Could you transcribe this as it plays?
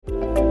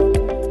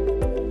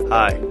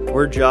Hi,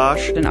 we're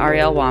Josh and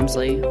Ariel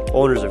Wamsley,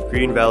 owners of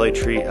Green Valley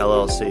Tree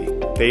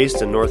LLC,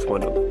 based in North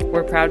Windham.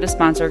 We're proud to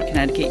sponsor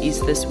Connecticut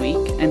East This Week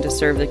and to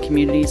serve the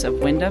communities of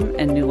Windham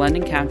and New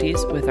London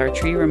counties with our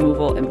tree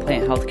removal and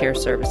plant health care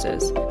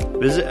services.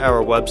 Visit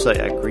our website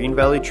at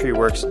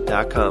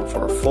greenvalleytreeworks.com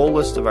for a full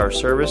list of our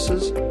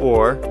services,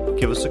 or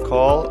give us a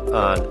call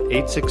on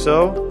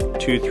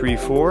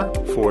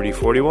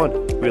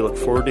 860-234-4041. We look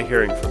forward to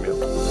hearing from you.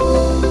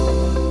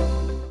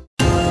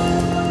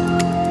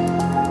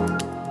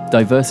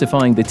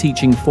 Diversifying the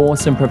teaching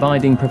force and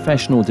providing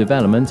professional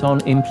development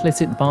on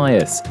implicit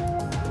bias.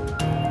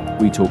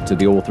 We talk to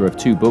the author of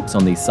 2 books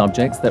on these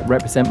subjects that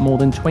represent more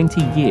than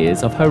 20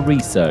 years of her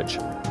research.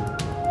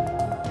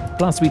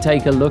 Plus, we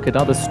take a look at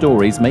other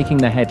stories making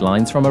the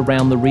headlines from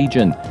around the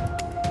region.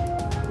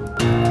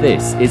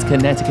 This is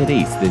Connecticut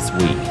East This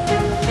Week.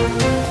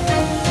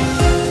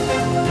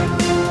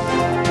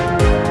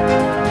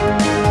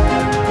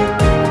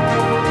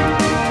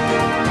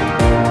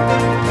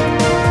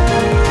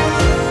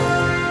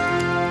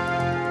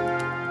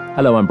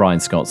 Hello, I'm Brian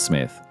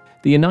Scott-Smith.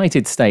 The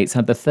United States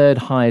had the 3rd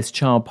highest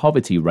child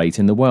poverty rate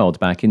in the world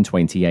back in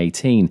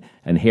 2018,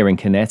 and here in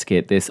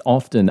Connecticut, this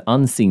often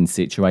unseen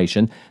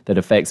situation that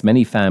affects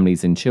many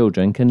families and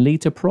children can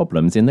lead to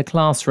problems in the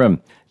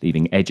classroom,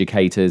 leaving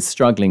educators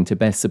struggling to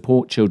best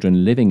support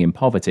children living in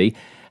poverty,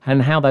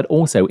 and how that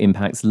also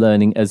impacts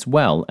learning as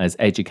well as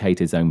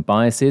educators' own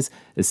biases,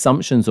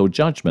 assumptions or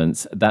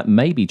judgments that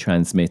may be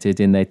transmitted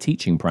in their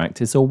teaching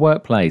practice or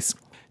workplace.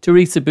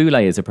 Teresa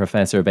Boulay is a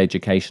professor of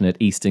education at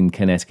Eastern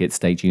Connecticut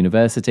State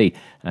University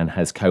and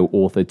has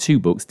co-authored 2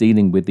 books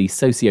dealing with the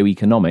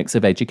socioeconomics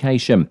of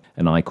education.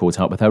 And I caught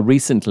up with her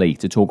recently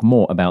to talk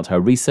more about her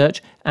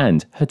research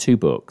and her 2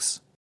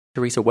 books.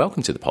 Teresa,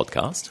 welcome to the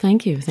podcast.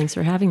 Thank you. Thanks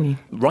for having me.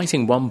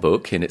 Writing 1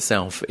 book in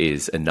itself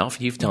is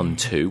enough. You've done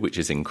 2, which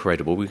is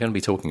incredible. We're going to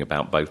be talking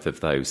about both of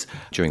those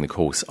during the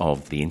course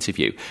of the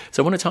interview.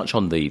 So I want to touch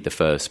on the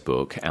first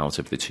book out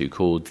of the 2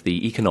 called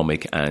The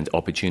Economic and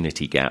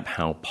Opportunity Gap,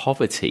 How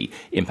Poverty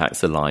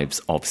Impacts the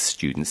Lives of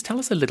Students. Tell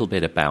us a little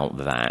bit about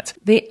that.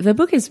 The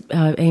book is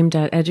aimed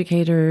at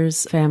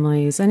educators,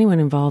 families, anyone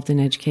involved in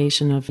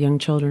education of young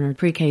children or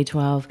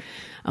pre-K-12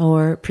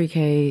 or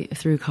pre-K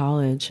through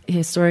college.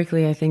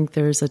 Historically, I think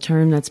there's a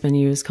term that's been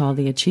used called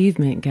the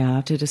achievement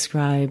gap to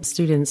describe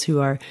students who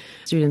are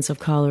students of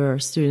color or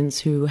students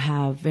who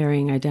have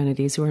varying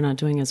identities who are not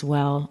doing as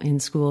well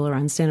in school or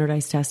on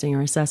standardized testing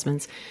or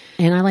assessments.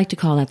 And I like to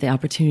call that the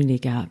opportunity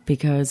gap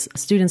because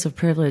students of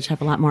privilege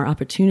have a lot more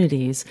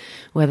opportunities,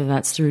 whether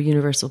that's through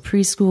universal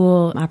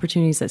preschool,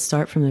 opportunities that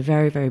start from the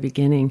very, very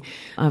beginning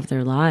of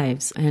their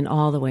lives and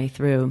all the way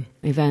through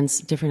events,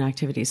 different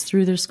activities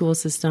through their school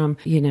system,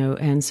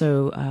 and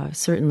so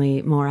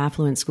certainly more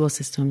affluent school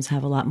systems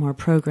have a lot more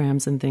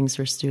programs and things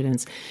for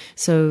students.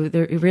 So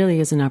there really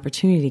is an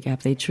opportunity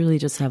gap. They truly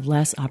just have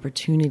less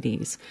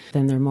opportunities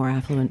than their more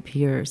affluent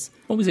peers.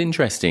 What was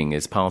interesting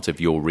as part of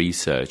your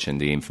research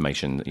and the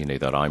information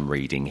that I'm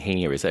reading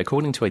here is that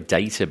according to a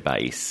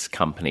database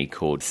company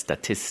called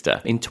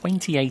Statista, in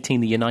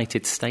 2018 the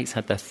United States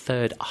had the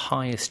 3rd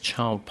highest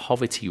child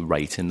poverty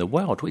rate in the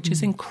world, which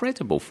is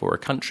incredible for a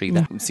country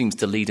that seems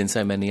to lead in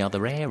so many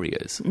other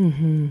areas.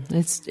 Mm-hmm.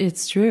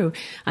 It's true.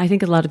 I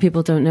think a lot of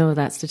people don't know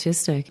that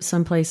statistic.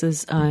 Some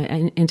places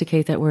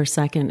indicate that we're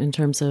 2nd in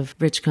terms of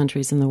rich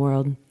countries in the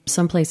world.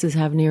 Some places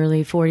have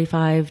nearly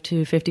 45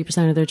 to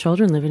 50% of their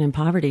children living in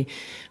poverty.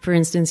 For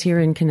instance, here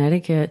in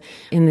Connecticut,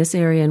 in this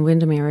area, in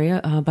Windham area,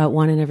 about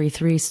 1 in every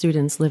 3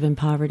 students live in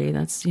poverty.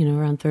 That's,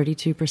 around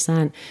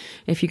 32%.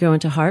 If you go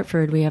into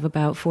Hartford, we have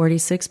about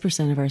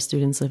 46% of our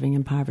students living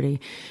in poverty.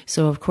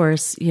 So, of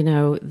course,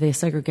 the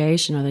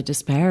segregation or the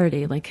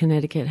disparity, like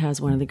Connecticut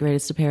has one of the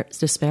greatest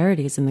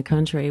disparities in the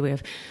country. We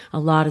have a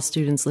lot of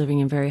students living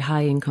in very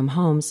high-income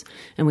homes,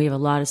 and we have a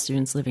lot of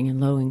students living in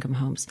low-income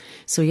homes.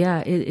 So, yeah,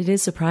 it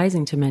is surprising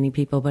to many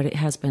people, but it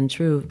has been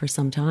true for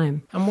some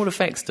time. And what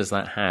effects does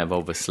that have,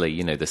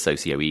 obviously, the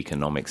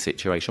socioeconomic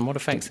situation? What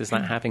effects is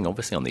that having,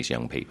 obviously, on these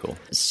young people?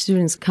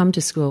 Students come to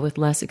school with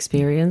less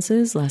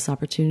experiences, less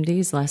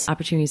opportunities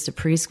to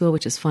preschool,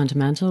 which is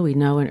fundamental. We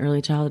know in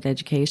early childhood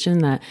education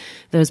that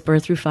those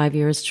birth through 5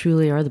 years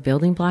truly are the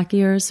building block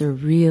years. They're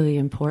really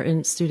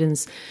important.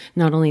 Students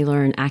not only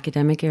learn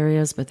academic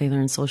areas, but they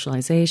learn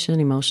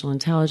socialization, emotional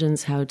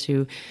intelligence, how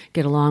to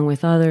get along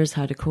with others,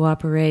 how to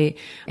cooperate,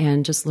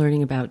 and just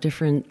learning about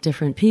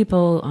different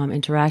people,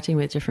 interacting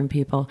with different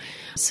people.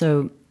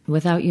 So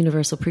without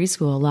universal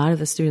preschool, a lot of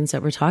the students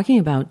that we're talking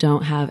about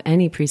don't have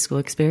any preschool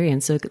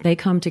experience. So they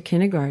come to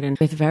kindergarten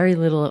with very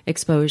little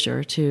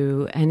exposure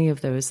to any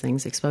of those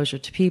things, exposure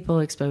to people,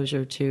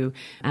 exposure to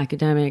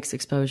academics,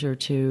 exposure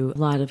to a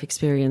lot of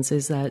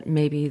experiences that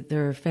maybe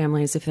their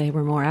families, if they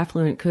were more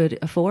affluent, could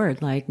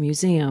afford, like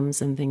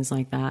museums and things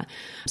like that.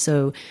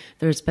 So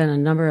there's been a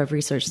number of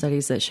research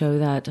studies that show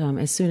that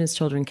as soon as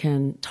children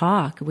can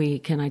talk, we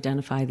can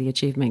identify the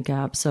achievement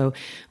gap. So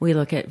we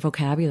look at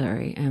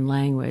vocabulary and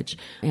language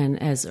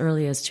And as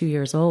early as 2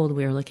 years old,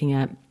 we are looking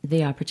at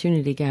the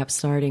opportunity gap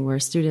starting, where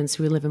students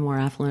who live in more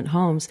affluent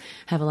homes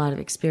have a lot of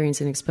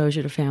experience and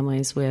exposure to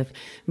families with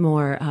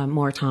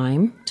more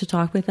time to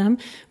talk with them,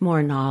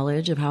 more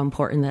knowledge of how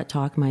important that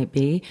talk might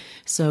be.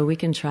 So we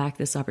can track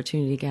this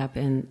opportunity gap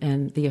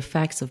and the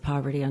effects of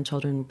poverty on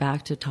children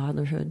back to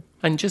toddlerhood.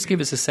 And just give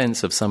us a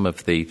sense of some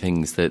of the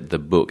things that the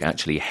book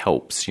actually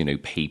helps,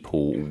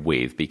 people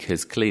with,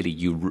 because clearly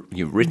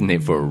you've written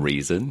it for a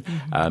reason.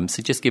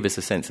 So just give us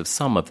a sense of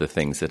some of the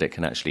things that it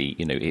can actually,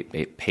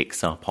 it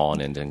picks up on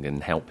and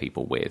can help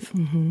people with.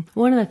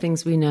 One of the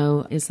things we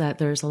know is that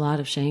there's a lot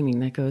of shaming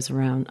that goes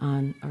around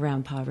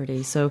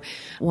poverty. So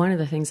one of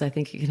the things I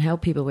think it can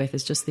help people with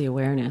is just the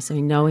awareness. I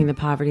mean, knowing the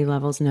poverty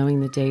levels,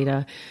 knowing the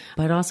data,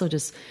 but also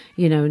just,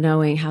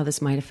 knowing how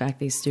this might affect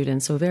these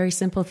students. So very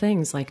simple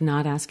things like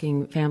not asking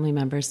family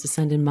members to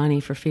send in money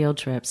for field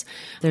trips.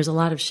 There's a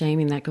lot of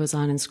shaming that goes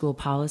on in school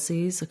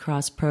policies,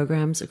 across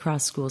programs,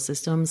 across school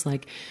systems,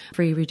 like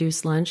free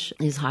reduced lunch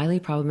is highly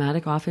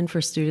problematic often for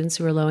students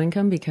who are low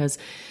income because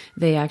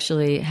they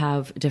actually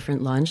have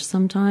different lunch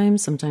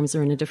sometimes. Sometimes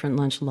they're in a different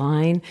lunch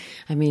line.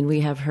 I mean, we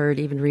have heard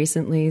even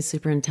recently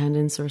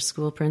superintendents or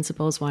school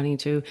principals wanting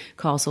to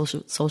call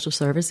social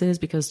services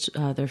because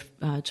their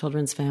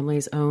children's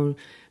families own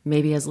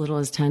maybe as little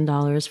as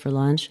 $10 for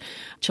lunch.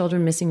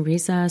 Children missing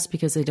recess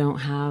because they don't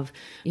have,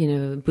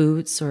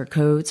 boots or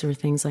coats or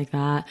things like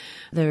that.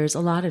 There's a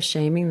lot of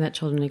shaming that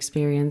children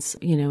experience,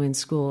 in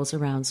schools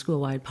around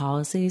school-wide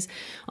policies.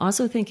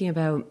 Also thinking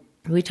about,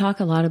 we talk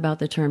a lot about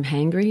the term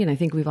hangry, and I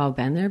think we've all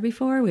been there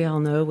before. We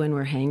all know when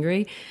we're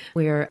hangry,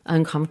 we are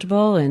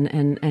uncomfortable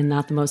and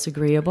not the most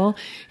agreeable.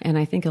 And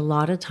I think a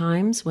lot of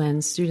times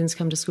when students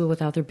come to school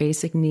without their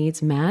basic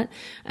needs met,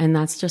 and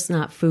that's just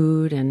not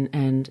food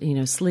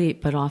and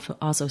sleep, but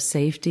also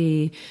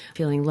safety,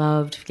 feeling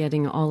loved,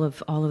 getting all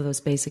of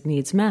those basic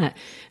needs met,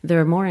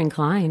 they're more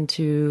inclined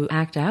to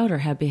act out or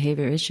have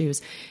behavior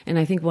issues. And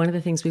I think one of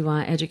the things we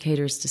want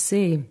educators to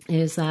see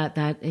is that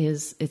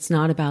it's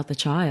not about the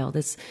child.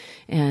 It's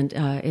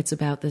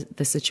about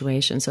the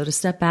situation. So to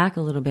step back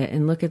a little bit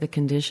and look at the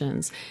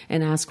conditions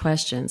and ask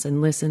questions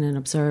and listen and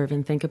observe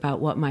and think about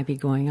what might be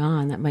going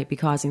on that might be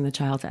causing the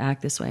child to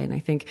act this way. And I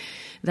think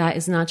that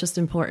is not just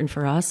important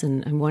for us.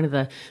 And one of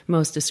the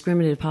most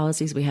discriminative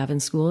policies we have in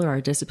school are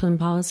our discipline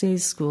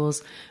policies.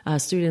 Schools,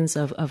 students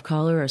of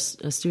color or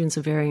students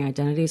of varying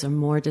identities are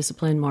more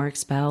disciplined, more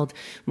expelled,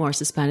 more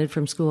suspended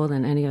from school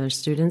than any other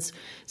students.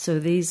 So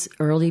these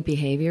early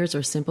behaviors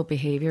or simple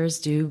behaviors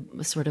do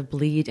sort of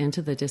bleed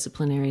into the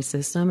disciplinary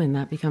system, and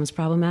that becomes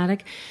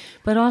problematic.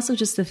 But also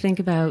just to think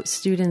about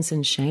students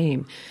and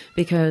shame,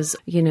 because,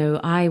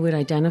 I would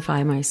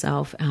identify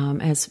myself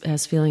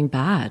as feeling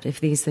bad if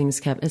these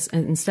things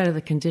instead of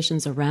the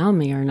conditions around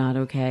me are not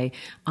okay,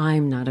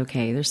 I'm not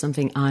okay. There's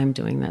something I'm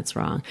doing that's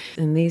wrong.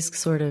 And these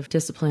sort of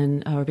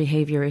discipline or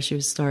behavior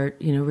issues start,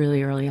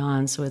 really early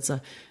on. So it's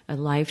a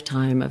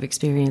lifetime of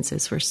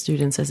experiences for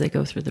students as they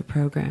go through the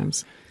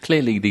programs.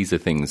 Clearly, these are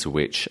things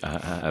which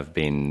have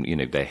been,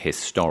 they're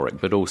historic,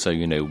 but also,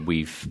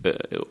 we've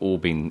all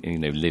been,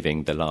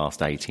 living the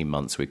last 18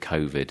 months with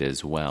COVID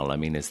as well. I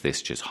mean, has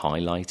this just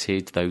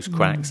highlighted those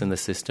cracks in the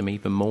system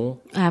even more?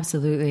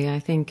 Absolutely. I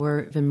think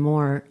we're even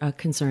more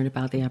concerned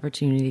about the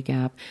opportunity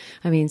gap.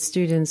 I mean,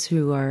 students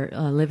who are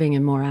living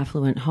in more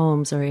affluent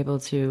homes are able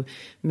to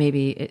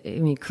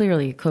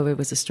clearly COVID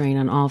was a strain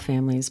on all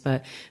families,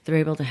 but they're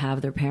able to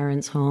have their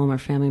parents home or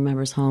family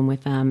members home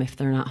with them. If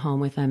they're not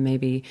home with them,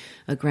 maybe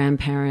a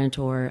grandparent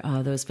or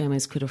those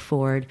families could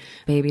afford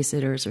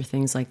babysitters or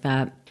things like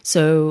that.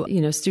 So,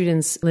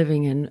 students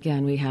living in,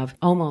 again, we have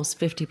almost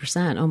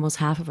 50%, almost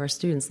half of our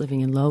students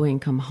living in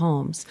low-income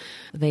homes.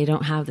 They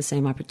didn't have the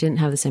same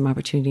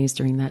opportunities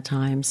during that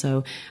time.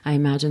 So I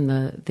imagine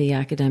the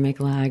academic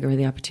lag or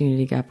the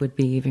opportunity gap would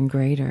be even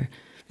greater.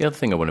 The other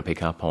thing I want to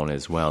pick up on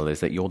as well is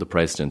that you're the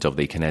president of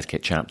the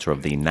Connecticut chapter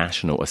of the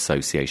National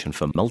Association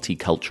for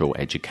Multicultural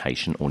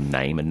Education, or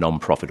NAME, a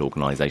non-profit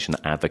organisation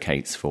that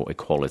advocates for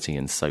equality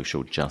and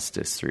social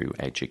justice through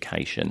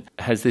education.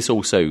 Has this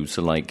also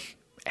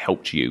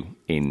helped you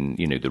in,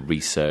 the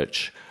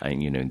research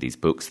and, in these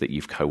books that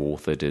you've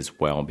co-authored as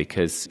well?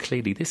 Because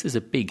clearly this is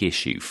a big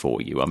issue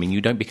for you. I mean,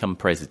 you don't become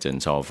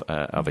president of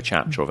a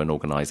chapter of an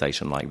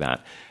organisation like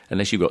that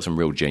unless you've got some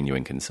real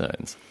genuine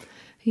concerns.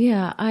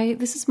 Yeah,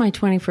 this is my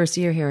 21st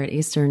year here at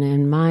Eastern,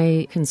 and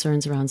my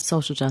concerns around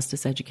social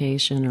justice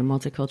education or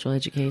multicultural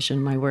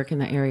education, my work in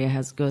the area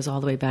goes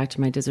all the way back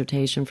to my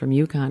dissertation from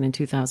UConn in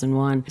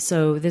 2001.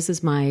 So this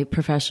is my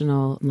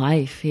professional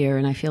life here,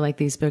 and I feel like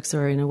these books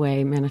are, in a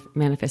way,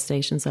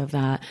 manifestations of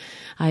that.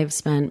 I've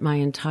spent my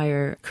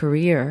entire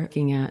career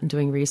looking at and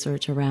doing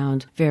research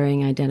around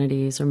varying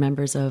identities or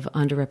members of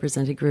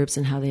underrepresented groups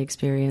and how they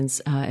experience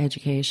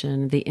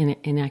education, the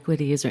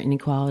inequities or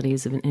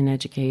inequalities in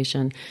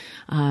education.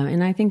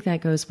 And I think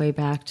that goes way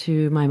back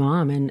to my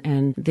mom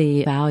and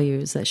the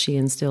values that she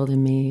instilled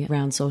in me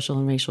around social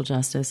and racial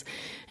justice.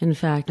 In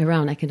fact,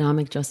 around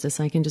economic justice,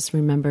 I can just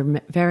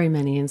remember very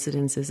many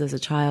incidences as a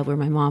child where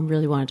my mom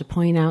really wanted to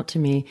point out to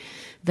me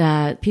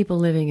that people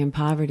living in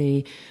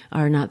poverty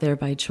are not there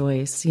by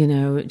choice. You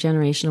know,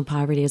 generational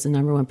poverty is the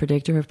number one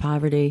predictor of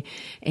poverty.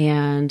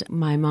 And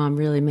my mom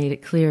really made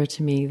it clear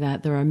to me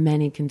that there are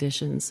many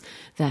conditions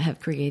that have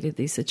created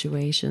these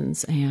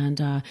situations.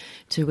 And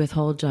to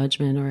withhold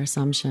judgment or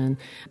assumption,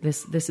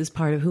 this is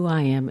part of who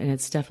I am, and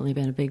it's definitely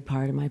been a big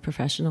part of my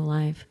professional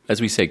life.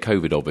 As we said,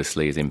 COVID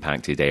obviously has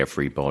impacted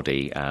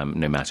everybody,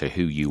 no matter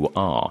who you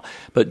are.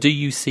 But do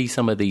you see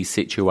some of these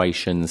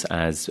situations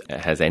has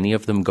any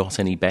of them got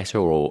any better,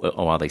 or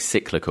are they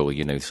cyclical,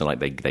 you know, so like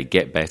they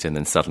get better and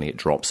then suddenly it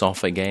drops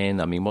off again?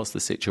 I mean, what's the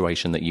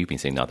situation that you've been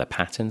seeing? Are there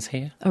patterns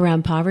here?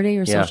 Around poverty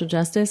or social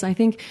justice? I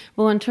think,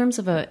 well, in terms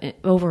of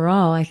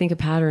overall, I think a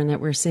pattern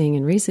that we're seeing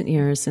in recent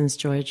years since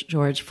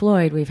George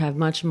Floyd, we've had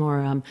much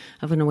more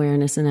of an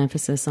awareness and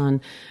emphasis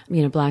on,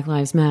 you know, Black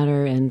Lives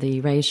Matter and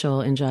the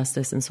racial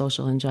injustice and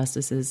social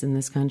injustices in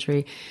this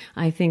country.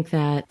 I think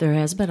that there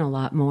has been a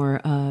lot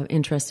more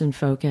interest and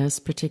focus,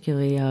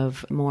 particularly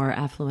of more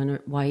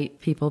affluent white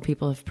people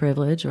of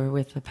privilege or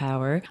with the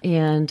power.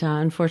 And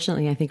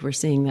unfortunately, I think we're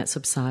seeing that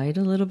subside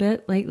a little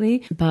bit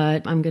lately,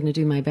 but I'm going to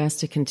do my best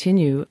to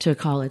continue to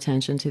call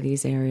attention to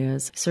these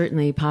areas.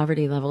 Certainly,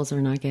 poverty levels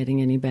are not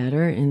getting any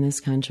better in this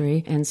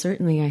country. And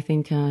certainly, I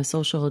think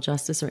social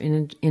justice or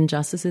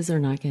injustices are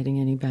not getting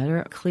any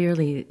better.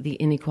 Clearly,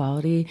 the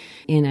inequity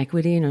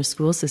in our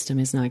school system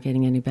is not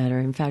getting any better.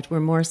 In fact, we're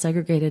more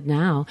segregated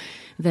now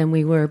than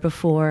we were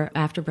before,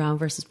 after Brown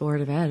versus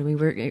Board of Ed.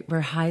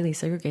 We're highly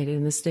segregated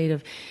in the state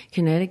of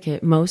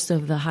Connecticut. Most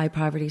of the high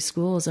poverty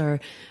schools are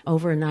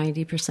over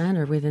 90%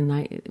 or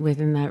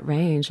within that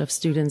range of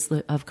students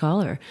of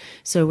color.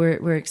 So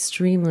we're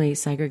extremely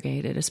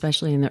segregated,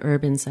 especially in the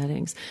urban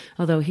settings.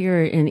 Although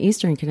here in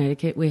Eastern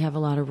Connecticut, we have a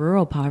lot of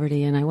rural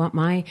poverty, and I want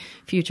my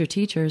future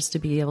teachers to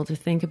be able to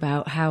think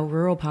about how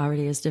rural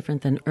poverty is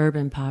different than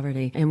urban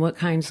poverty and what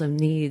kinds of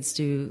needs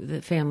do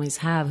the families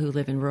have who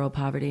live in rural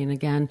poverty. And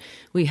again,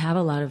 we have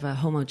a lot of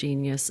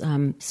homogeneous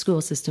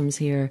school systems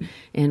here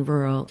in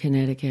rural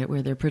Connecticut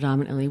where they're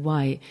predominantly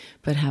white,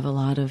 but have a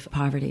lot of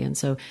poverty. And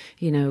so,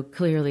 you know,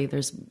 clearly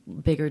there's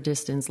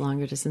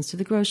longer distance to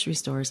the grocery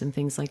stores and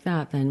things like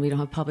that. Then we don't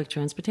have public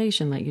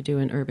transportation like you do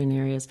in urban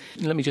areas.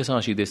 Let me just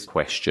ask you this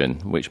question,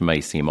 which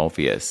may seem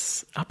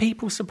obvious. Are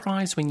people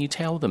surprised when you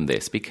tell them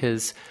this?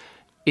 Because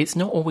it's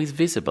not always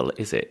visible,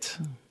 is it?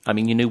 I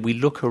mean, you know, we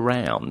look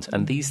around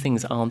and these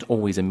things aren't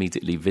always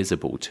immediately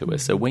visible to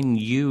us. So when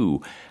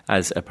you,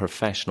 as a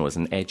professional, as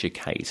an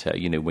educator,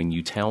 you know, when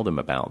you tell them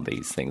about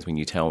these things, when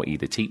you tell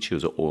either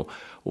teachers or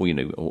you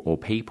know, or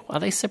people, are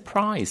they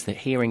surprised that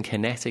here in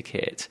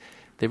Connecticut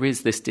there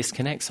is this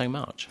disconnect so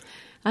much?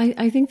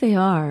 I think they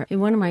are. In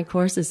one of my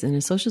courses, in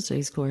a social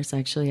studies course,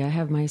 actually, I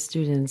have my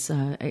students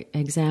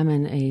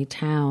examine a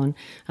town,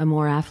 a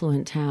more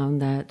affluent town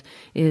that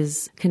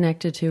is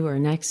connected to or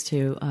next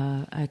to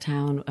a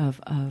town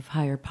of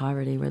higher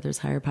poverty, where there's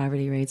higher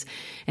poverty rates.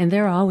 And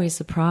they're always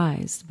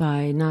surprised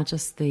by not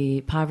just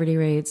the poverty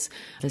rates,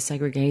 the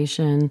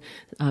segregation,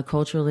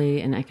 culturally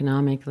and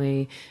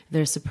economically.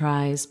 They're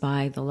surprised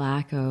by the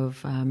lack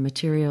of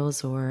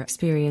materials or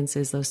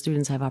experiences those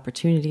students have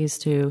opportunities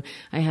to.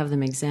 I have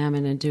them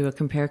examine and do a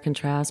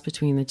compare-contrast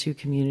between the two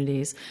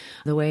communities.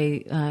 The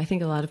way I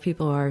think a lot of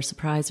people are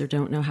surprised or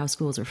don't know how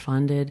schools are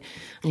funded,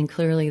 and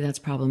clearly that's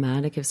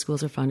problematic if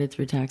schools are funded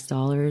through tax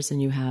dollars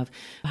and you have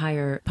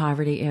higher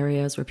poverty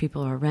areas where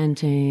people are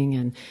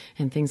renting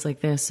and things like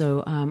this.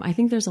 So I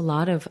think there's a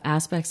lot of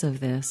aspects of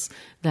this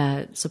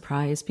that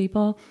surprise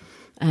people.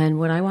 And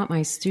what I want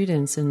my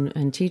students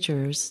and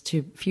teachers,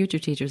 to future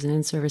teachers and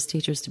in-service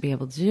teachers, to be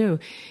able to do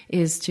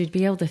is to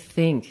be able to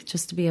think,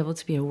 just to be able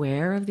to be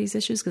aware of these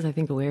issues, because I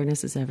think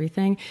awareness is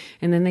everything.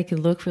 And then they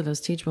can look for those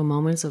teachable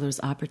moments or those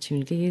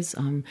opportunities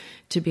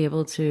to be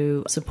able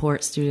to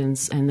support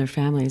students and their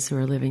families who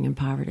are living in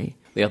poverty.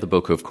 The other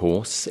book, of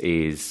course,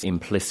 is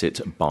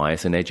Implicit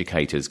Bias, an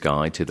educator's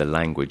guide to the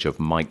language of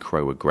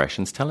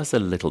microaggressions. Tell us a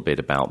little bit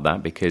about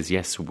that, because,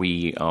 yes,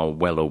 we are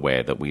well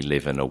aware that we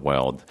live in a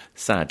world,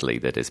 sadly,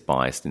 that is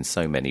biased in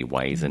so many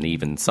ways. And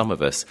even some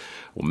of us,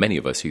 or many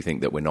of us who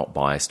think that we're not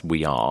biased,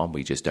 we are.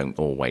 We just don't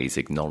always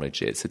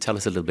acknowledge it. So tell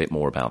us a little bit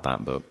more about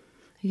that book.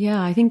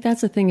 Yeah, I think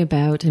that's the thing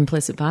about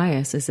implicit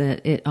bias is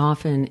that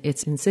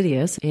it's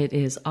insidious. It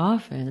is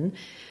often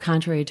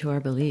contrary to our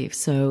beliefs.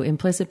 So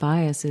implicit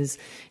bias is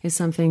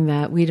something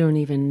that we don't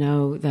even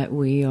know that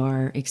we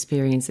are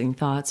experiencing,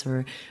 thoughts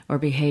or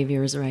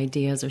behaviors or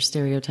ideas or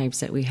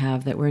stereotypes that we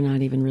have that we're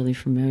not even really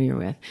familiar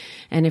with.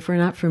 And if we're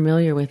not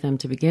familiar with them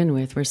to begin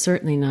with, we're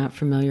certainly not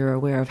familiar or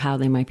aware of how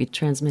they might be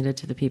transmitted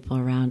to the people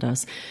around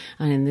us,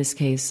 and in this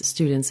case,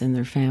 students and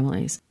their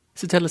families.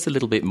 So tell us a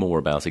little bit more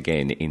about,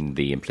 again, in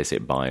the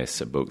implicit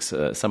bias books,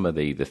 some of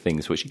the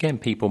things which, again,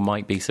 people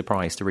might be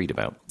surprised to read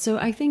about. So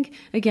I think,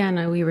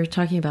 again, we were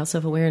talking about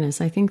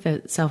self-awareness. I think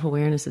that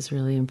self-awareness is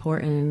really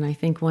important. And I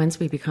think once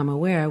we become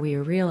aware, we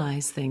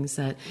realize things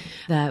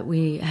that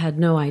we had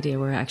no idea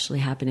were actually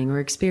happening, or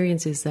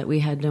experiences that we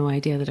had no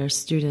idea that our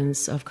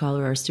students of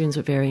color, our students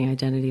with varying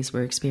identities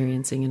were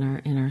experiencing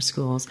in our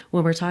schools.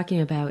 When we're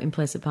talking about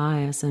implicit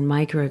bias and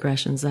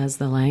microaggressions as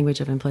the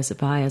language of implicit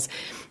bias,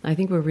 I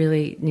think we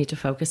really need to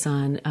focus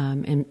on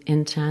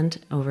intent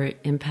over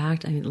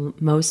impact. I mean,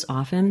 most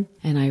often,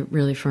 and I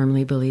really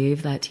firmly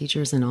believe that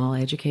teachers and all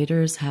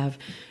educators have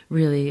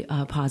really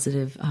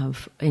positive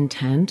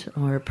intent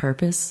or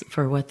purpose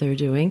for what they're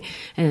doing.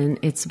 And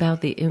it's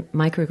about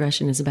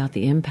microaggression is about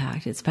the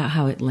impact. It's about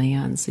how it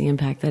lands, the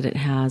impact that it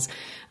has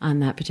on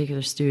that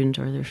particular student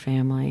or their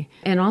family.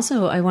 And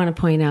also, I want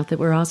to point out that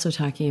we're also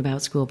talking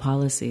about school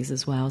policies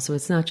as well. So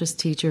it's not just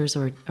teachers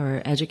or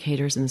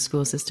educators in the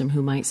school system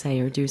who might say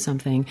or do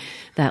something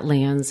that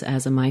lands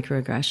as a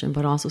microaggression,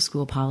 but also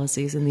school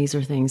policies. And these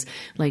are things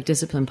like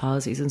discipline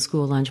policies and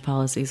school lunch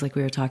policies like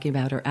we were talking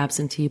about, or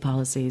absentee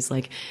policies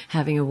like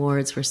having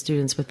awards for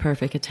students with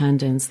perfect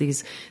attendance.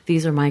 These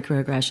are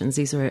microaggressions.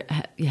 These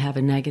have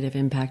a negative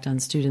impact on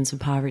students of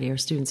poverty or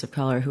students of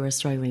color who are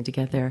struggling to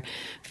get there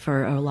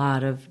for a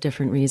lot of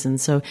different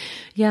reasons. So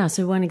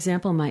one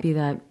example might be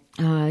that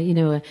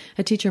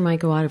a teacher might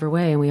go out of her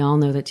way, and we all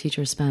know that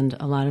teachers spend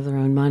a lot of their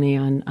own money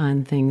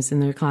on things in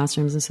their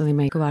classrooms, and so they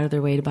might go out of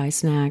their way to buy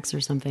snacks or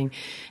something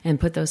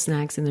and put those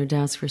snacks in their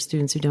desk for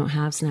students who don't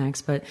have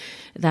snacks. But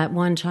that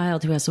one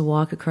child who has to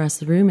walk across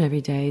the room every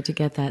day to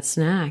get that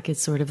snack,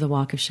 it's sort of the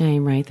walk of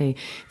shame, right?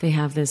 They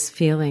have this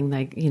feeling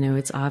like,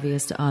 it's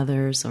obvious to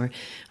others or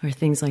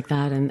things like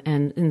that.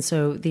 And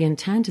so the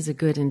intent is a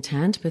good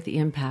intent, but the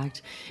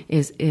impact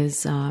is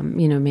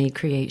may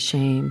create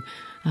shame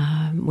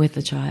with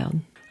the child.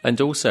 And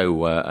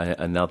also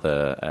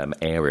another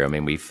area, I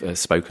mean, we've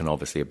spoken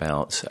obviously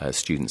about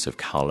students of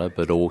colour,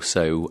 but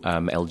also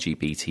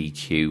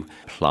LGBTQ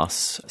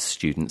plus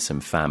students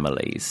and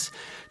families.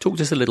 Talk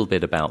to us a little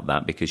bit about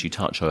that, because you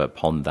touch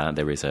upon that.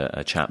 There is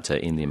a chapter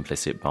in the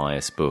Implicit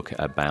Bias book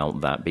about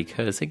that,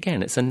 because,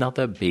 again, it's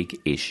another big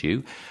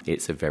issue.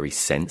 It's a very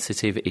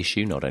sensitive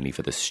issue, not only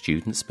for the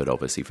students, but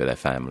obviously for their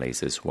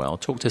families as well.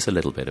 Talk to us a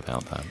little bit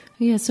about that.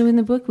 Yeah, so in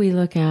the book we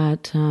look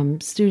at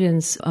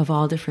students of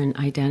all different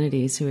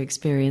identities who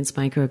experience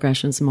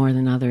microaggressions more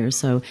than others.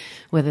 So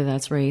whether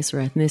that's race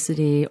or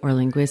ethnicity or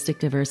linguistic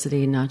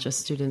diversity, not just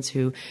students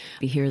who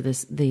hear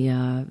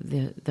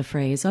the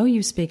phrase, "Oh,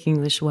 you speak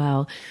English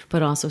well,"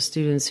 but also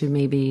students who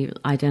maybe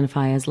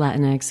identify as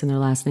Latinx and their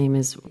last name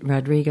is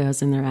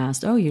Rodriguez, and they're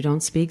asked, "Oh, you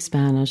don't speak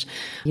Spanish."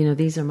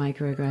 These are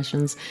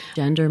microaggressions.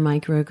 Gender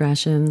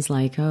microaggressions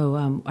like,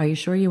 are you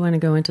sure you want to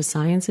go into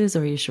sciences,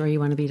 or are you sure you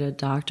want to be a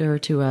doctor,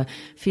 to a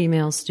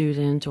female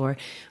student, or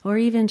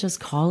even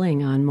just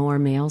calling on more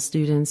male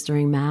students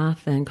during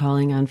math and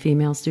calling on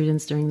female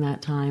students during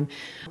that time.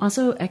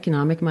 Also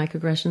economic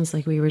microaggressions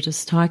like we were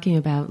just talking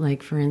about,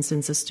 like, for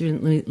instance, a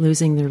student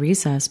losing their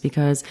recess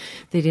because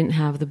they didn't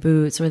have the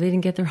boots or they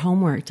didn't get their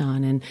homework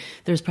done. And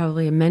there's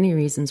probably many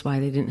reasons why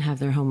they didn't have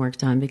their homework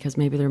done, because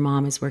maybe their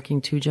mom is working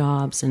 2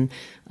 jobs and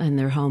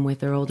they're home with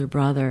their older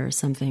brother or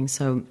something.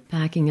 So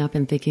backing up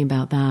and thinking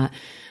about that.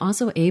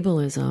 Also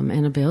ableism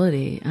and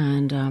ability,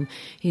 and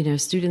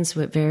students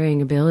with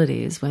varying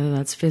abilities, whether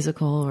that's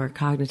physical or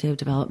cognitive,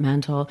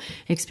 developmental,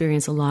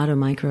 experience a lot of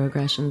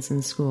microaggressions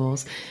in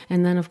schools.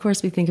 And then, of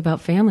course, we think about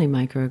family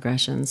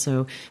microaggressions.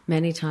 So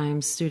many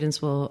times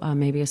students will,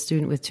 maybe a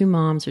student with 2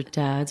 moms or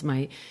dads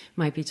might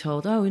be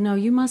told, "Oh, no,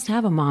 you must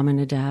have a mom and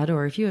a dad,"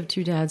 or if you have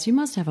 2 dads, you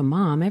must have a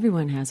mom.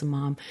 Everyone has a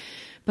mom.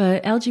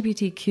 But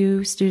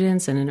LGBTQ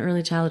students and in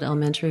early childhood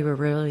elementary, we're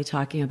really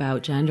talking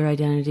about gender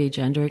identity,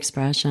 gender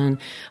expression,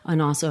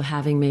 and also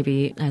having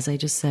maybe, as I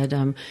just said,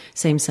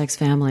 same-sex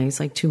families,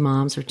 like 2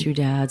 moms or 2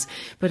 dads.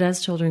 But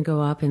as children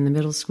go up in the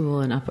middle school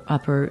and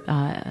upper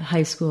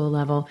high school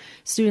level,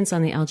 students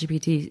on the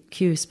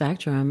LGBTQ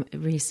spectrum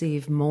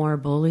receive more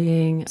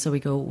bullying. So we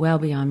go well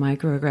beyond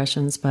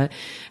microaggressions, but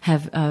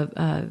have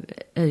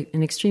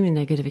an extremely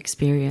negative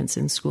experience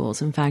in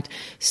schools. In fact,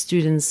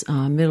 students,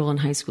 middle and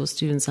high school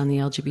students on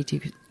the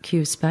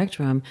LGBTQ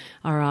spectrum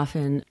are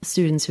often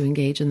students who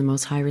engage in the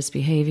most high-risk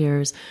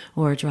behaviors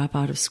or drop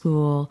out of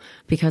school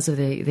because of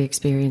the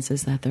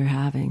experiences that they're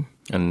having.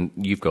 And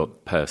you've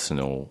got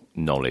personal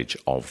knowledge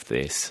of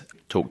this.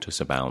 Talk to us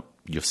about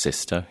your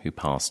sister who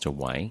passed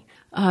away.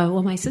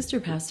 Well, my sister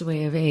passed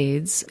away of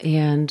AIDS,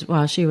 and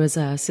while she was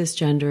a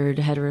cisgendered,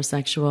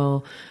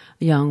 heterosexual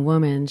young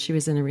woman, she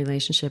was in a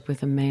relationship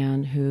with a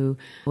man who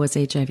was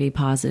HIV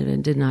positive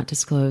and did not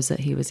disclose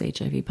that he was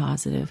HIV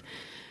positive.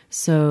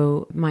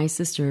 So my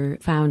sister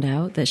found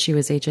out that she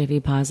was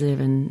HIV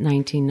positive in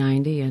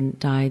 1990 and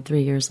died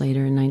 3 years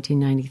later in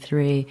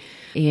 1993.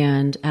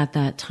 And at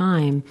that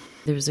time,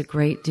 there was a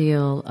great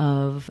deal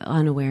of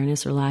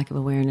unawareness or lack of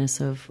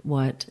awareness of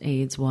what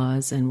AIDS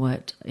was and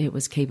what it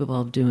was capable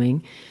of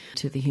doing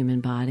to the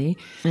human body.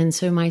 And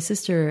so my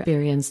sister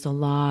experienced a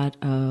lot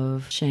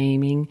of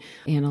shaming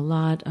and a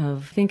lot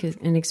of, I think,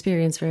 an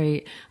experience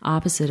very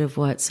opposite of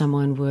what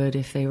someone would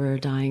if they were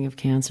dying of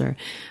cancer.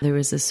 There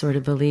was this sort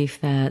of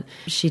belief that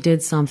she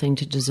did something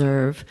to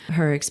deserve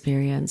her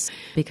experience,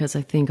 because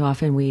I think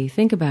often we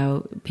think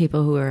about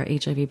people who are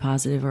HIV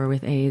positive or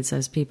with AIDS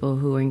as people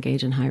who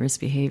engage in high-risk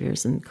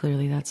behaviors, and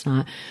clearly that's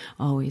not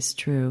always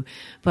true.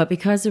 But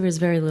because there was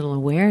very little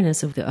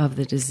awareness of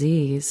the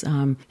disease,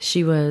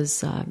 she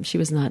was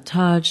not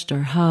touched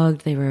or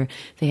hugged.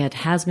 They had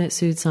hazmat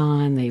suits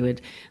on. They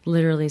would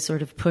literally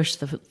sort of push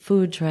the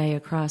food tray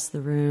across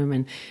the room.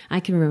 And I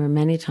can remember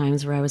many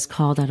times where I was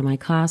called out of my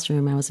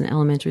classroom. I was an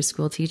elementary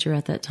school teacher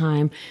at that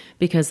time,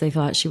 because they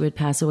thought she would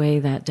pass away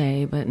that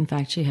day, but in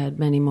fact she had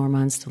many more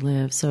months to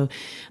live. So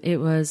it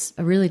was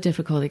a really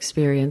difficult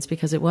experience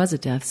because it was a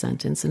death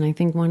sentence. And I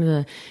think one of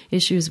the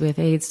issues with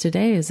AIDS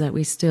today is that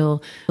we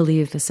still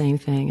believe the same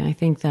thing. I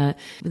think that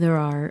there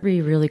are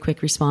 3 really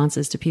quick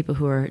responses to people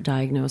who are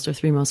diagnosed, or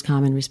 3 most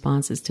common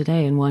responses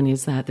today. And one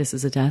is that this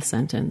is a death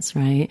sentence,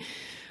 right?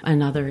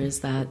 Another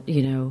is that,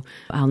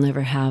 I'll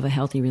never have a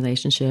healthy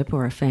relationship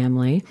or a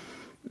family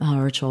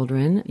or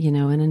children,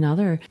 and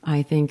another,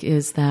 I think,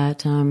 is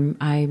that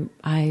I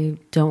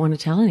don't want to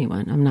tell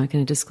anyone. I'm not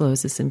going to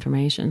disclose this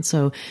information.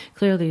 So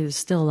clearly there's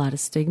still a lot of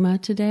stigma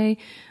today.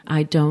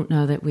 I don't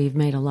know that we've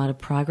made a lot of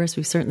progress.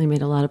 We've certainly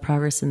made a lot of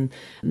progress in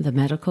the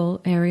medical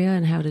area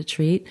and how to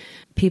treat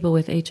people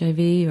with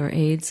HIV or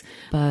AIDS,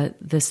 but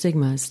the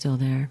stigma is still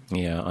there.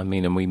 Yeah,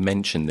 and we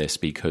mention this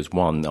because,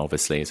 one,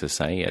 obviously, as I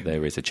say,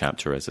 there is a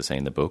chapter, as I say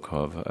in the book,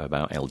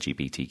 about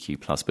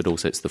LGBTQ+, but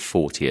also it's the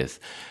 40th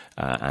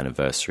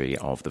anniversary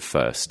of the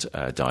first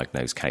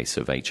diagnosed case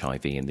of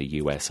HIV in the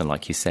US. And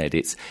like you said,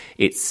 it's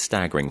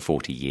staggering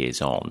 40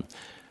 years on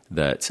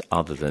that,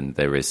 other than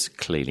there is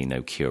clearly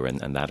no cure,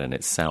 and that in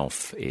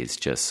itself is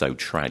just so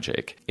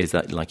tragic, is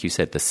that, like you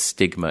said, the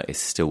stigma is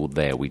still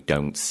there. We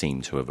don't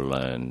seem to have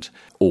learned,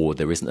 or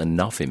there isn't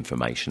enough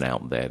information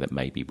out there, that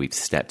maybe we've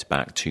stepped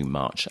back too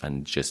much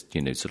and just,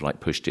 sort of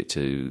like pushed it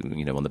to,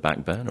 on the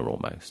back burner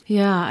almost.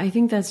 Yeah, I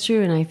think that's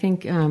true. And I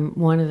think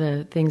one of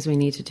the things we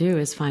need to do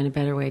is find a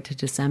better way to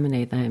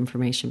disseminate that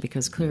information,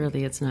 because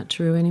clearly it's not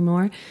true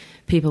anymore.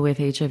 People with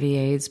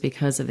HIV/AIDS,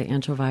 because of the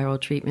antiviral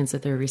treatments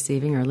that they're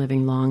receiving, are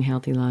living long,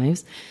 healthy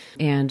lives,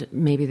 and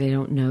maybe they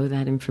don't know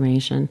that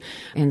information.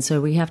 And so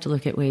we have to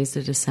look at ways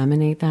to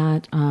disseminate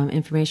that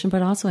information,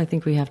 but also I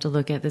think we have to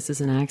look at this as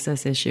an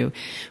access issue.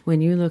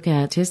 When you look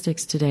at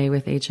statistics today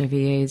with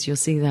HIV/AIDS, you'll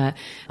see that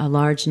a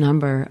large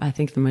number, I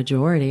think the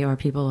majority, are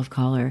people of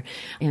color.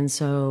 And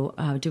so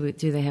do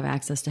they have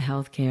access to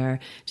health care?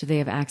 Do they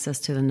have access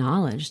to the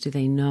knowledge? Do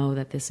they know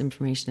that this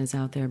information is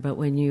out there? But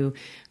when you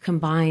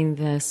combine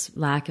this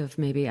lack of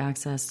maybe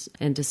access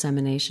and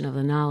dissemination of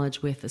the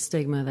knowledge with the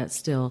stigma that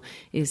still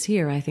is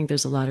here, I think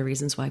there's a lot of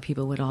reasons why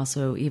people would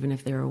also, even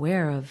if they're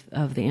aware of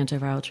the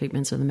antiviral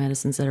treatments or the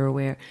medicines that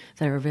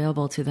are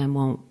available to them,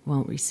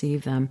 won't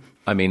receive them.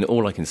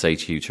 All I can say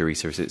to you,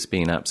 Teresa, is it's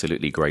been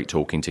absolutely great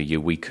talking to you.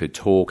 We could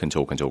talk and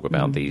talk and talk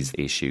about these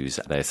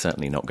issues. They're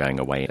certainly not going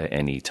away at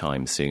any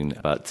time soon.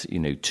 But,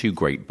 2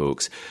 great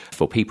books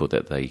for people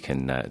that they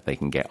can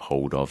get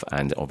hold of.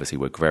 And obviously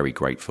we're very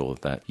grateful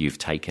that you've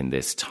taken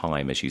this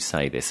time, as you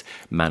say, this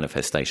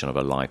manifestation of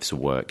a life's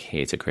work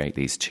here to create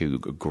these 2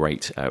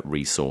 great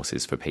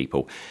resources for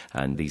people.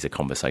 And these are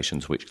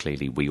conversations which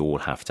clearly we all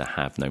have to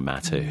have, no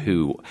matter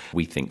who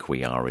we think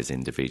we are as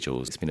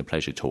individuals. It's been a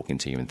pleasure talking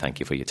to you, and thank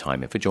you for your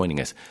time and for joining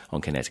us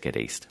on Connecticut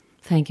East.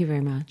 Thank you very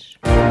much.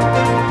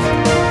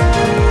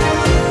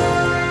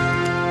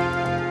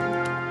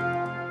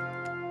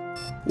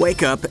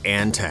 Wake up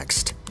and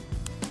text.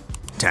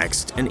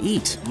 Text and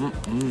eat.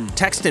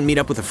 Text and meet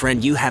up with a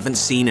friend you haven't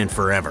seen in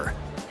forever.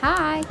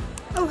 Hi.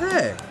 Oh,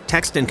 hey.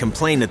 Text and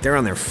complain that they're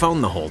on their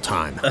phone the whole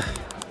time.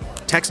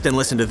 Text and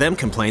listen to them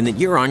complain that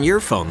you're on your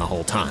phone the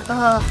whole time.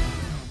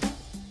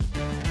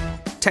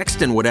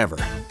 Text and whatever.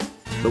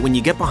 But when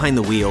you get behind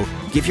the wheel,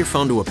 give your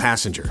phone to a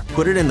passenger.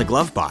 Put it in the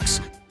glove box.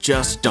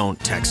 Just don't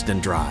text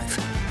and drive.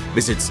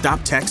 Visit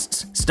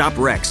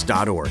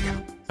StopTextsStopWrecks.org.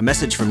 A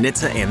message from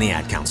NHTSA and the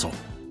Ad Council.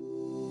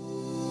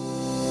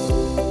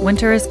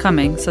 Winter is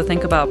coming, so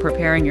think about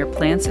preparing your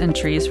plants and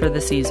trees for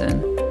the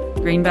season.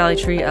 Green Valley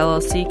Tree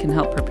LLC can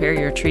help prepare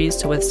your trees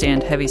to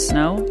withstand heavy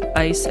snow,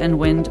 ice, and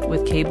wind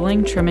with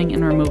cabling, trimming,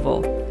 and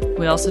removal.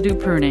 We also do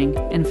pruning.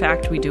 In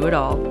fact, we do it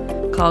all.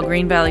 Call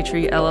Green Valley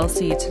Tree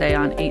LLC today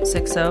on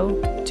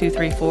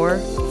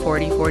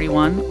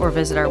 860-234-4041 or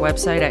visit our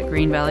website at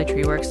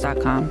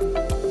greenvalleytreeworks.com.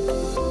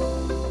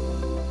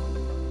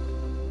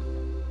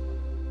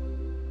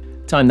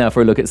 Time now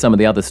for a look at some of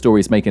the other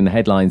stories making the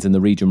headlines in the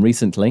region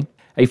recently.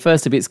 A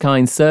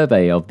first-of-its-kind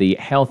survey of the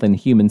health and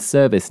human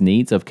service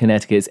needs of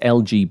Connecticut's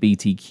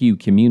LGBTQ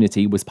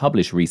community was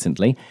published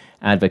recently.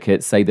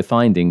 Advocates say the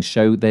findings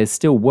show there's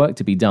still work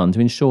to be done to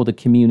ensure the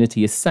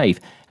community is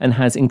safe and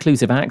has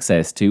inclusive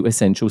access to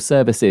essential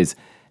services.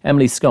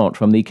 Emily Scott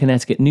from the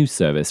Connecticut News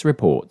Service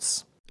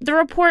reports. The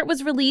report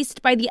was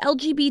released by the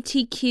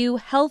LGBTQ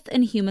Health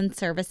and Human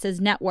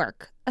Services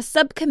Network, a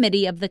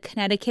subcommittee of the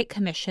Connecticut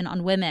Commission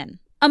on Women.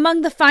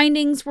 Among the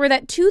findings were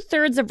that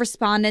 2/3 of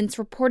respondents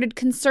reported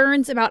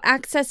concerns about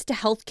access to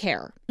health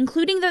care,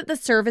 including that the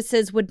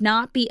services would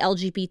not be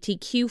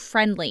LGBTQ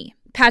friendly.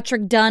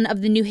 Patrick Dunn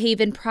of the New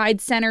Haven Pride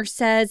Center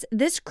says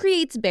this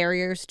creates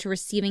barriers to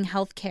receiving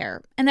health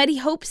care and that he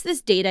hopes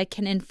this data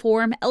can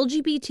inform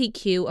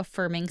LGBTQ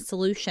affirming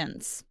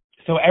solutions.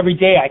 So every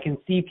day I can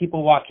see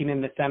people walking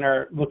in the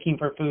center looking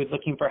for food,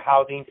 looking for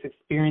housing,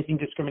 experiencing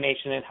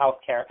discrimination in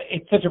healthcare.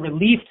 It's such a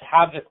relief to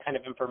have this kind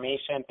of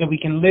information that we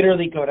can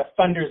literally go to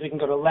funders, we can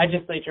go to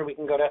legislature, we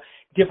can go to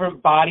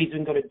different bodies, we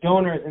can go to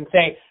donors and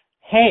say,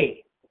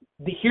 hey,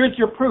 here's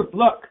your proof,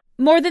 look.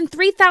 More than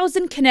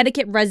 3,000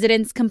 Connecticut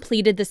residents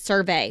completed the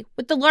survey,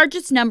 with the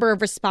largest number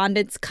of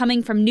respondents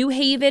coming from New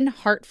Haven,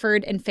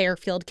 Hartford, and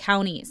Fairfield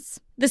counties.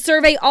 The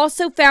survey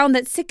also found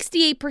that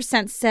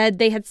 68% said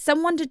they had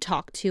someone to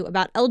talk to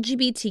about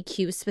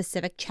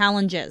LGBTQ-specific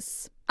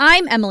challenges.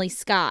 I'm Emily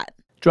Scott.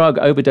 Drug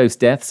overdose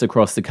deaths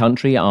across the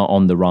country are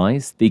on the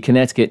rise. The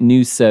Connecticut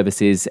News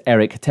Service's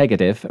Eric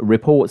Tegedev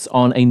reports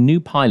on a new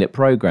pilot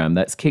program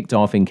that's kicked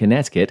off in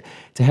Connecticut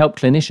to help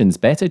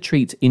clinicians better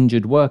treat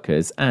injured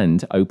workers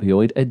and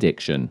opioid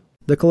addiction.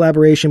 The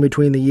collaboration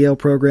between the Yale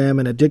program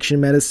in addiction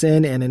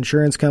medicine and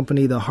insurance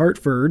company The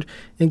Hartford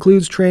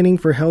includes training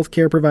for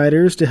healthcare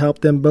providers to help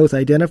them both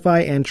identify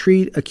and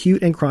treat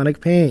acute and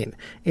chronic pain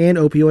and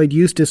opioid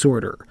use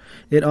disorder.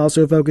 It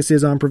also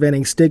focuses on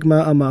preventing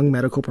stigma among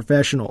medical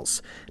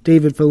professionals.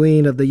 David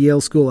Feline of the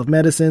Yale School of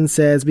Medicine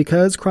says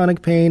because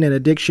chronic pain and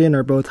addiction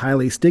are both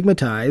highly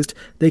stigmatized,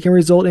 they can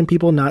result in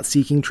people not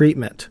seeking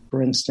treatment.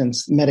 For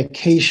instance,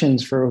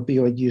 medications for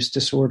opioid use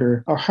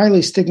disorder are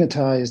highly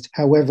stigmatized.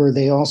 However,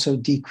 they also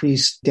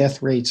decrease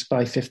death rates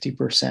by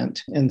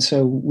 50%. And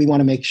so we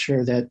want to make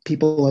sure that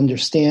people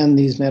understand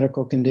these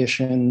medical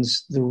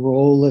conditions, the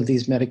role of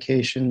these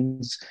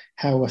medications,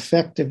 how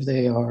effective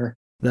they are.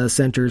 The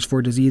Centers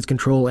for Disease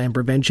Control and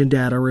Prevention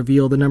data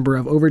reveal the number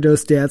of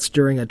overdose deaths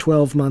during a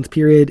 12-month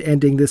period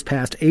ending this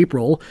past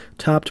April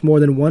topped more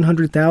than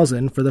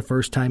 100,000 for the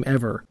first time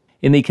ever.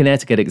 In the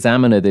Connecticut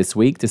Examiner this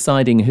week,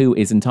 deciding who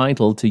is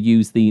entitled to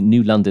use the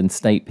New London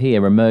State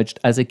Pier emerged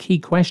as a key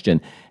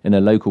question in a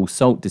local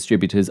salt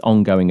distributor's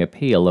ongoing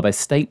appeal of a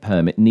state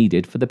permit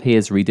needed for the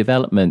pier's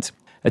redevelopment.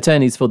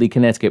 Attorneys for the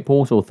Connecticut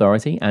Port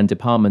Authority and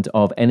Department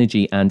of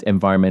Energy and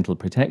Environmental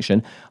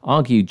Protection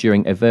argued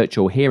during a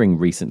virtual hearing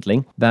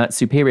recently that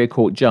Superior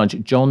Court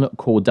Judge John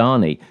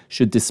Cordani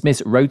should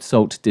dismiss road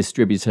salt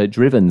distributor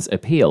Driven's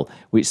appeal,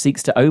 which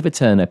seeks to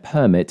overturn a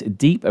permit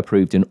DEEP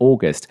approved in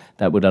August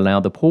that would allow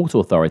the Port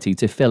Authority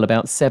to fill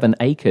about 7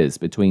 acres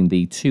between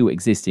the 2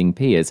 existing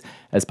piers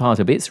as part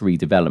of its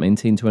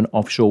redevelopment into an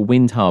offshore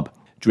wind hub.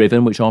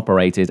 Driven, which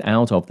operated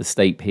out of the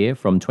State Pier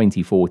from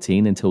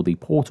 2014 until the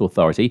Port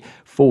Authority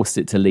forced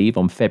it to leave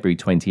on February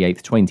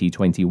 28,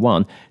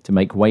 2021 to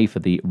make way for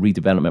the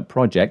redevelopment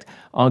project,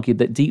 argued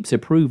that DEEP's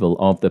approval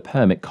of the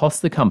permit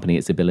cost the company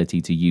its ability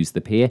to use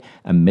the pier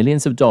and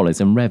millions of dollars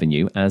in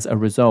revenue as a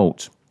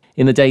result.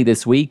 In the day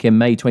this week, in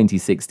May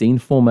 2016,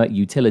 former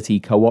utility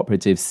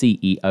cooperative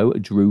CEO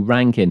Drew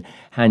Rankin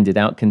handed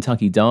out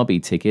Kentucky Derby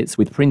tickets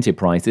with printed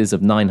prices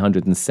of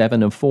 $907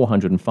 and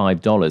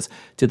 $405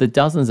 to the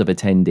dozens of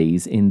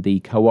attendees in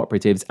the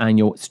cooperative's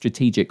annual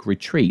strategic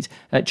retreat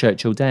at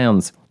Churchill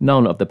Downs.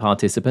 None of the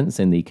participants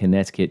in the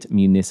Connecticut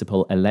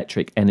Municipal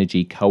Electric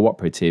Energy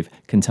Cooperative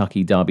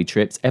Kentucky Derby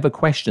trips ever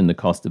questioned the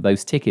cost of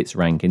those tickets,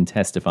 Rankin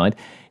testified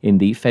in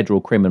the federal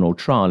criminal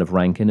trial of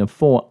Rankin and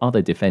 4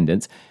 other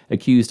defendants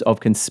accused of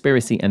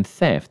conspiracy and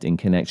theft in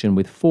connection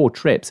with 4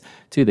 trips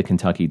to the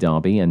Kentucky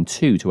Derby and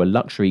 2 to a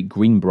luxury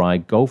Greenbrier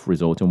golf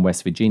resort in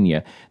West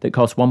Virginia that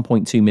cost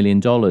 $1.2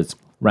 million.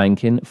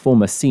 Rankin,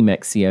 former CMEX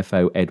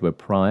CFO Edward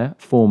Pryor,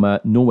 former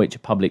Norwich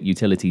Public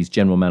Utilities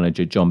General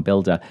Manager John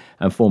Bilder,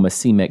 and former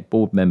CMEX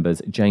board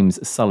members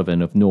James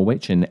Sullivan of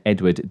Norwich and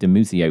Edward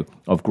DeMuzio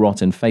of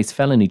Groton face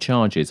felony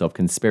charges of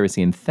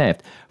conspiracy and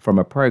theft from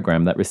a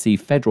program that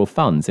received federal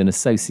funds in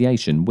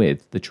association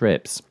with the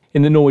trips.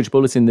 In the Norwich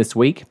Bulletin this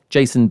week,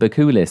 Jason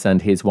Bakulis and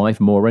his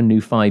wife Maura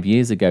knew 5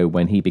 years ago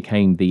when he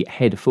became the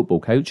head football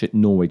coach at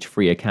Norwich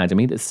Free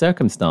Academy that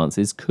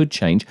circumstances could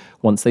change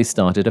once they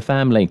started a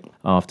family.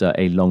 After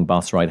a long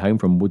bus ride home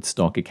from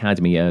Woodstock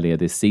Academy earlier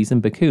this season,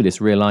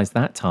 Bakulis realised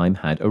that time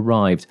had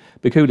arrived.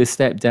 Bakulis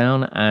stepped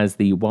down as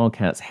the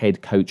Wildcats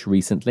head coach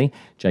recently.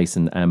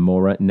 Jason and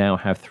Maura now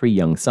have 3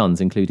 young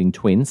sons, including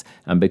twins,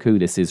 and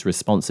Bakulis'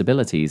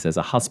 responsibilities as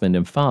a husband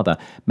and father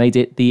made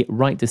it the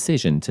right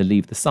decision to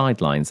leave the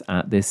sidelines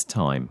at this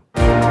time.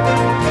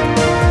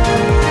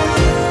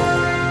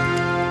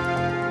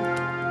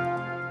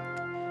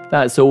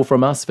 That's all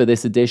from us for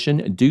this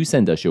edition. Do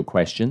send us your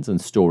questions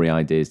and story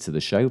ideas to the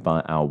show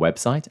via our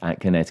website at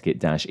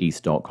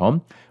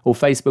connecticut-east.com or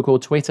Facebook or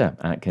Twitter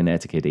at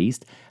Connecticut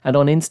East and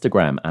on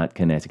Instagram at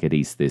Connecticut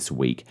East This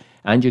Week.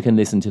 And you can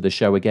listen to the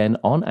show again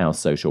on our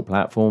social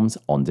platforms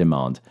on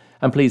demand.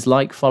 And please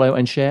like, follow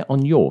and share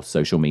on your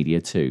social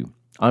media too.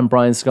 I'm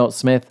Brian Scott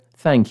Smith.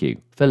 Thank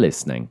you for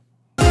listening.